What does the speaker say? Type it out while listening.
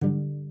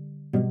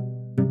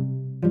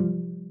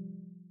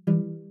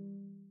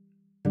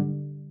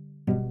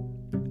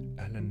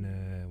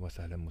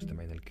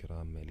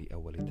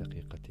أول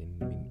دقيقة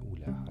من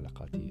أولى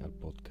حلقات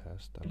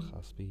البودكاست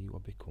الخاص بي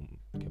وبكم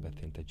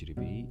كبث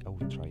تجريبي أو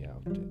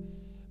TryOut.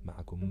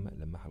 معكم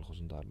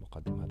lamahkhozndar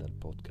مقدم هذا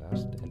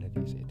البودكاست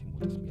الذي سيتم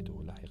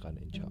تسميته لاحقا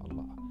إن شاء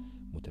الله،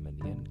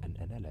 متمنيا أن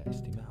أنال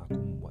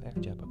استماعكم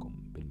وإعجابكم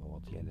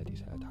بالمواضيع التي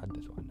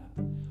سأتحدث عنها،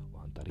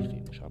 وعن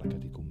طريق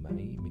مشاركتكم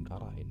معي من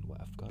آراء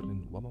وأفكار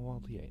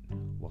ومواضيع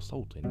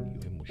وصوت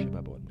يهم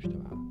الشباب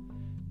والمجتمع.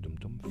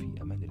 دمتم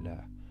في أمان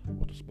الله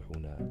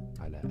وتصبحون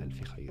على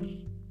ألف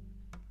خير.